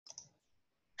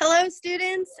Hello,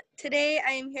 students. Today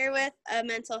I am here with a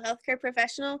mental health care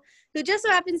professional who just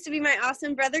so happens to be my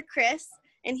awesome brother, Chris,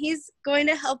 and he's going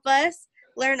to help us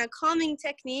learn a calming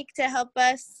technique to help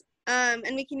us,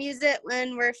 and we can use it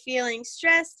when we're feeling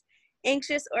stressed,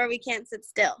 anxious, or we can't sit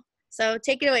still. So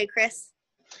take it away, Chris.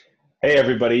 Hey,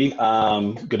 everybody.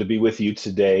 Good to be with you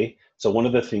today. So one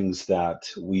of the things that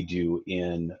we do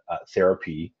in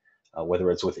therapy, whether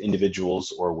it's with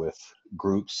individuals or with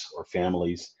groups or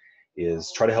families,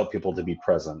 is try to help people to be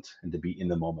present and to be in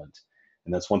the moment.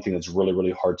 And that's one thing that's really,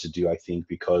 really hard to do, I think,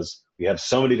 because we have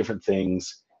so many different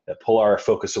things that pull our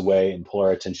focus away and pull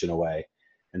our attention away.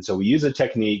 And so we use a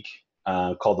technique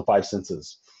called the five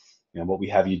senses. And what we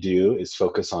have you do is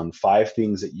focus on 5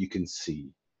 things that you can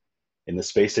see in the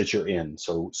space that you're in.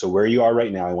 So where you are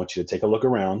right now, I want you to take a look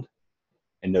around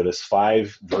and notice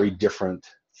 5 very different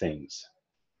things,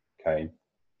 okay?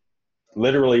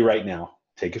 Literally right now,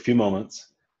 take a few moments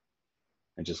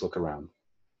and just look around.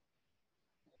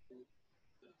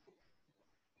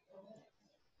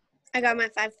 I got my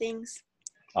 5 things.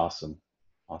 Awesome,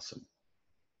 awesome.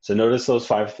 So notice those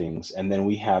 5 things, and then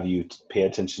we have you pay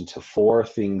attention to 4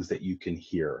 things that you can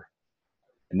hear.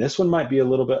 And this one might be a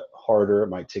little bit harder, it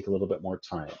might take a little bit more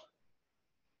time.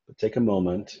 But take a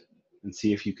moment and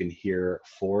see if you can hear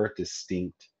 4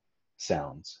 distinct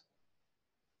sounds.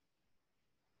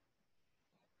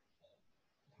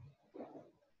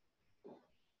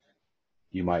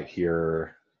 You might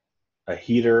hear a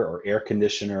heater or air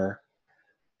conditioner.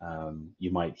 You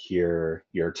might hear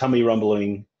your tummy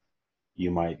rumbling.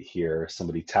 You might hear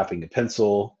somebody tapping a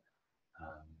pencil,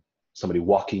 somebody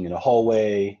walking in a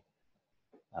hallway.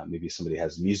 Maybe somebody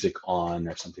has music on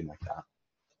or something like that.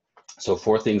 So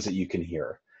 4 things that you can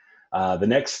hear. The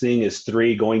next thing is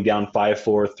 3, going down 5,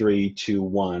 4, 3, 2,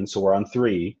 1. So we're on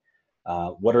 3.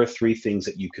 What are 3 things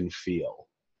that you can feel?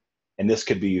 And this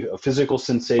could be a physical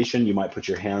sensation. You might put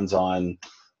your hands on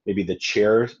maybe the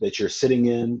chair that you're sitting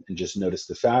in and just notice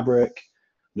the fabric,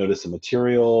 notice the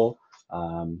material,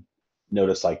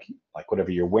 notice like whatever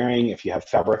you're wearing. If you have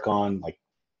fabric on, like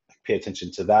pay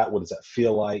attention to that. What does that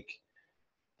feel like?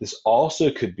 This also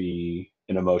could be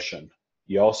an emotion.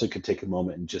 You also could take a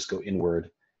moment and just go inward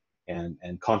and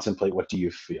contemplate, what do you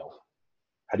feel?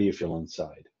 How do you feel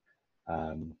inside?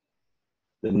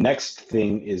 The next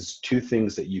thing is 2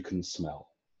 things that you can smell.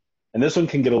 And this one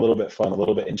can get a little bit fun, a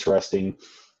little bit interesting,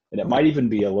 and it might even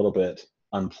be a little bit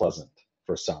unpleasant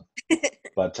for some.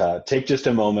 But take just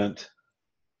a moment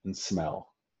and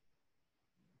smell.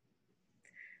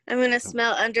 I'm going to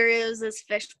smell Underoos'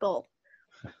 fishbowl.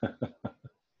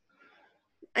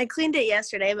 I cleaned it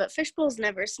yesterday, but fishbowls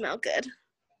never smell good.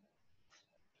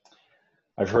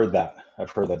 I've heard that.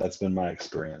 That's been my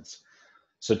experience.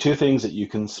 So 2 things that you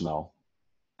can smell.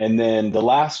 And then the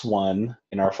last one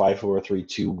in our 5, 4, 3,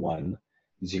 2, 1,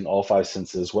 using all 5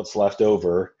 senses, what's left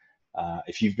over,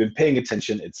 if you've been paying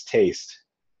attention, it's taste.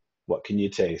 What can you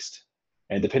taste?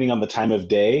 And depending on the time of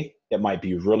day, it might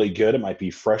be really good. It might be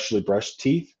freshly brushed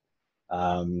teeth.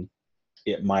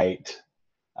 It might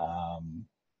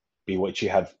be what you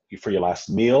had for your last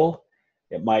meal.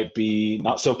 It might be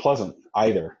not so pleasant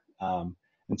either. And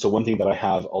so one thing that I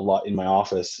have a lot in my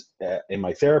office, in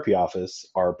my therapy office,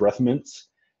 are breath mints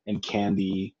and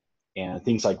candy and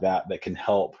things like that that can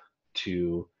help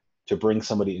to bring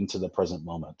somebody into the present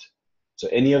moment. So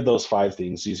any of those 5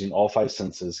 things, using all 5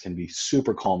 senses, can be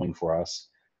super calming for us.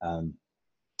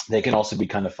 They can also be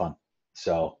kind of fun.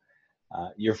 So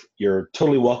you're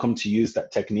totally welcome to use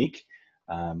that technique.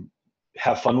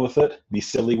 Have fun with it, be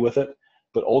silly with it.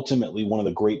 But ultimately, one of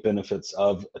the great benefits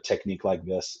of a technique like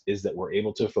this is that we're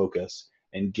able to focus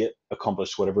and get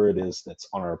accomplished whatever it is that's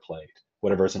on our plate,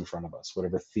 whatever's in front of us,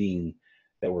 whatever theme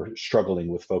that we're struggling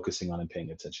with focusing on and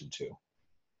paying attention to.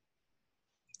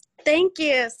 Thank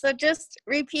you. So just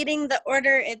repeating the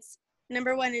order, it's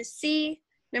number 1 is see,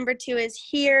 number 2 is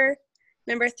hear,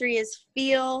 number 3 is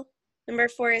feel, number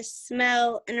 4 is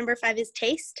smell, and number 5 is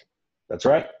taste? That's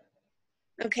right.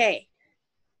 Okay.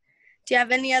 Do you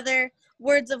have any other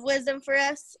words of wisdom for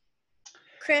us,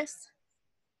 Chris?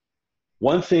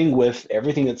 One thing with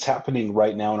everything that's happening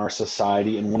right now in our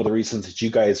society, and one of the reasons that you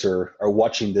guys are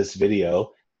watching this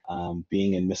video,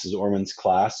 being in Mrs. Orman's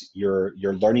class, you're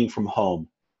learning from home,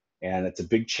 and it's a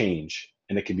big change,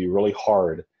 and it can be really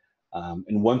hard.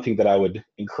 And one thing that I would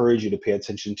encourage you to pay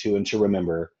attention to and to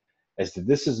remember is that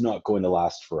this is not going to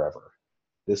last forever.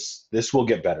 This will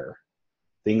get better.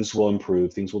 Things will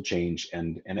improve, things will change,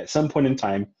 and at some point in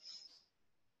time,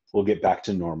 we'll get back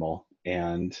to normal,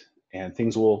 and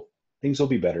things will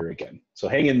be better again. So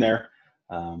hang in there.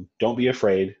 Don't be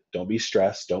afraid. Don't be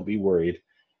stressed. Don't be worried.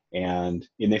 And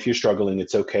if you're struggling,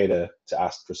 it's okay to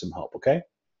ask for some help, okay?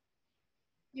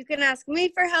 You can ask me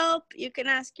for help. You can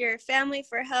ask your family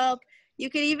for help. You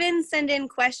could even send in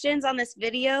questions on this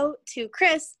video to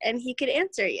Chris, and he could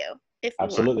answer you if you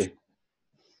Absolutely. want.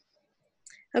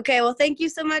 Okay, well, thank you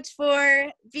so much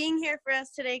for being here for us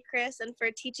today, Chris, and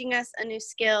for teaching us a new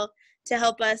skill to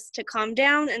help us to calm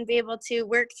down and be able to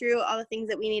work through all the things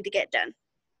that we need to get done.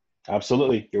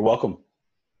 Absolutely. You're welcome.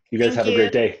 You guys Thank have a you.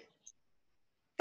 great day.